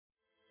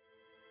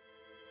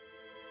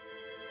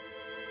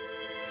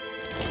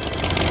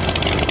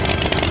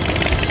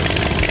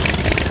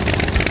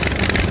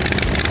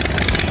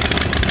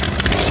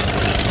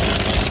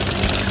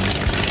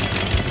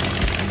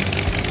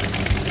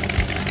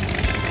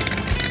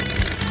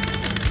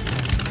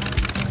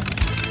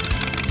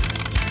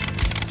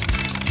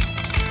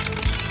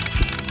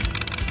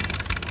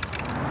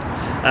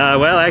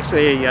Well,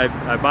 actually,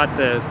 I bought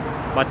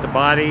the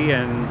body,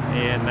 and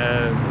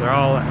they're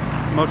all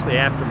mostly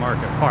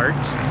aftermarket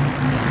parts.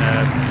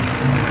 And,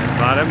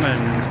 bought them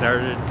and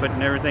started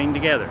putting everything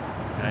together.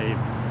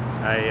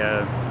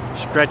 I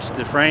stretched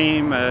the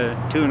frame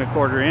 2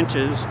 1/4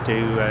 inches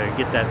to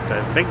get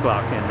that big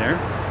block in there.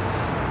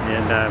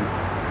 And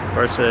of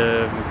course,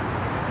 the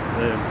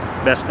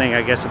best thing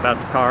I guess about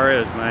the car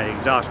is my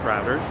exhaust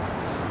routers,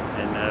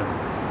 and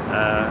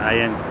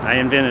I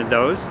invented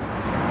those.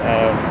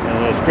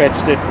 And I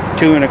stretched it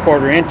 2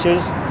 1/4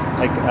 inches.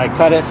 I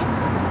cut it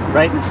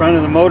right in front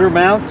of the motor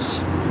mounts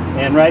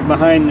and right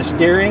behind the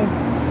steering,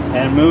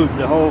 and moved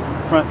the whole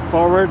front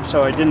forward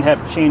so I didn't have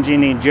to change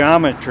any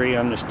geometry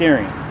on the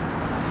steering.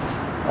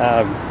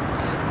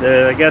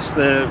 I guess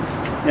the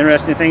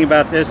interesting thing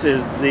about this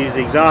is these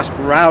exhaust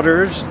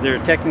routers. They're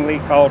technically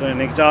called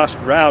an exhaust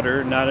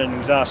router, not an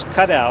exhaust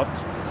cutout.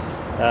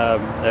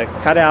 The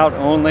cutout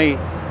only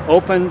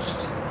opens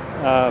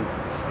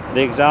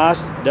the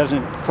exhaust,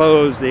 doesn't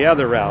close the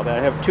other route. I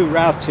have 2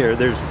 routes here.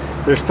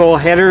 There's full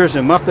headers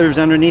and mufflers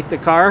underneath the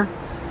car,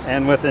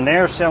 and with an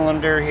air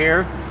cylinder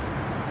here,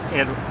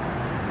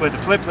 with the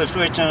flip-the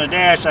switch on the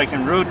dash, I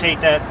can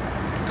rotate that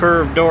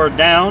curved door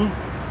down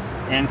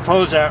and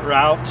close that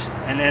route,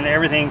 and then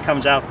everything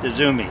comes out the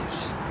zoomies.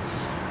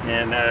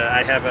 And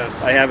I have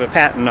a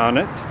patent on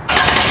it.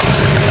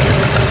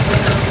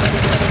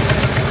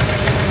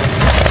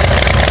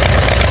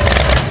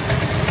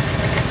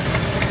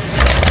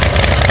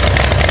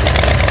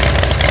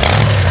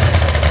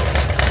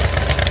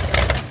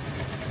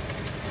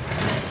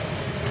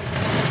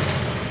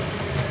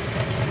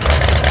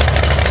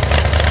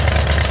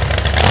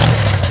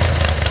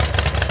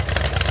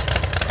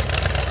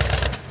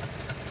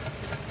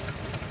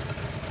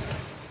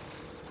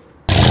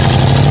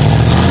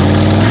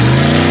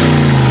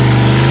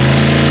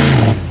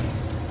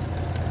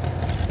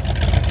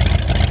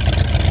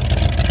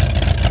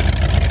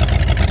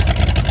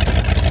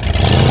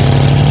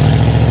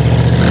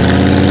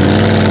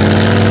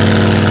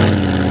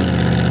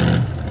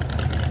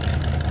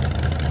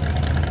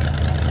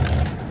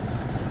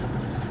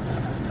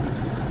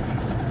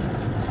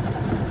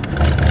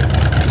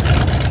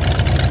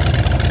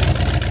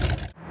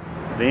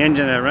 The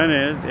engine I run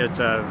it's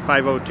a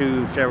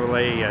 502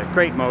 Chevrolet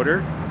crate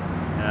motor.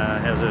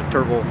 Has a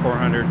turbo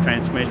 400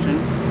 transmission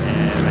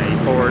and a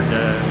Ford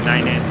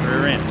 9-inch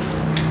rear end.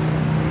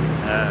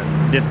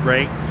 Disc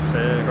brakes,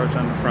 of course,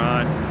 on the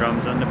front,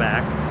 drums on the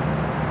back.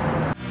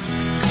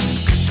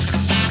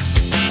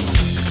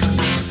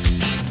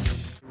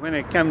 When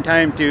it come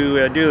time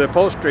to do the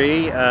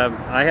upholstery,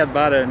 I had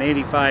bought an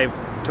 '85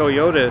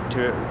 Toyota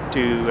to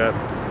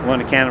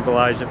want to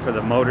cannibalize it for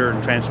the motor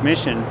and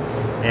transmission,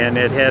 and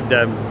it had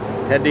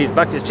these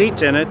bucket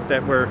seats in it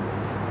that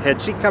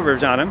had seat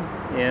covers on them,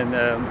 and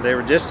they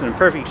were just in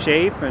perfect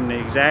shape and the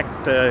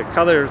exact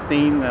color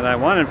theme that I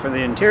wanted for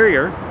the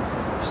interior.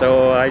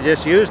 So I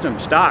just used them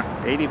stock,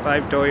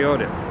 '85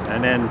 Toyota,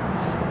 and then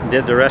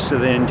did the rest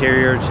of the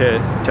interior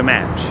to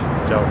match.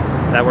 So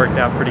that worked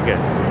out pretty good.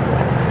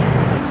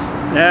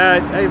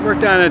 I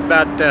worked on it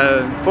about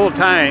full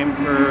time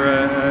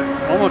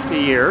for almost a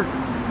year.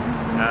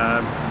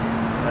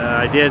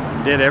 I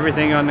did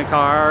everything on the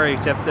car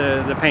except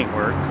the paint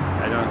work.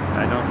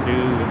 I don't do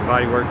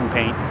body work and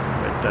paint,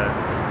 but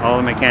all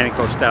the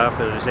mechanical stuff.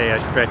 As I say, I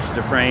stretched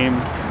the frame,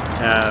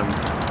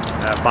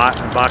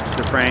 boxed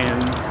the frame.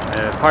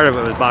 Part of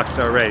it was boxed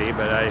already,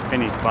 but I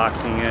finished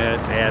boxing it.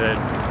 Added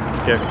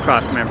just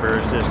cross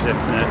members to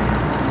stiffen it.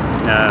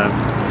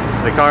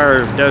 The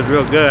car does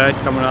real good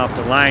coming off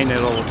the line.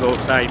 It'll go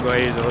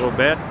sideways a little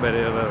bit, but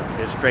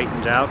it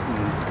straightens out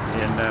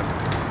and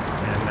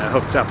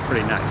hooks up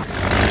pretty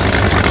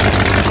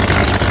nice.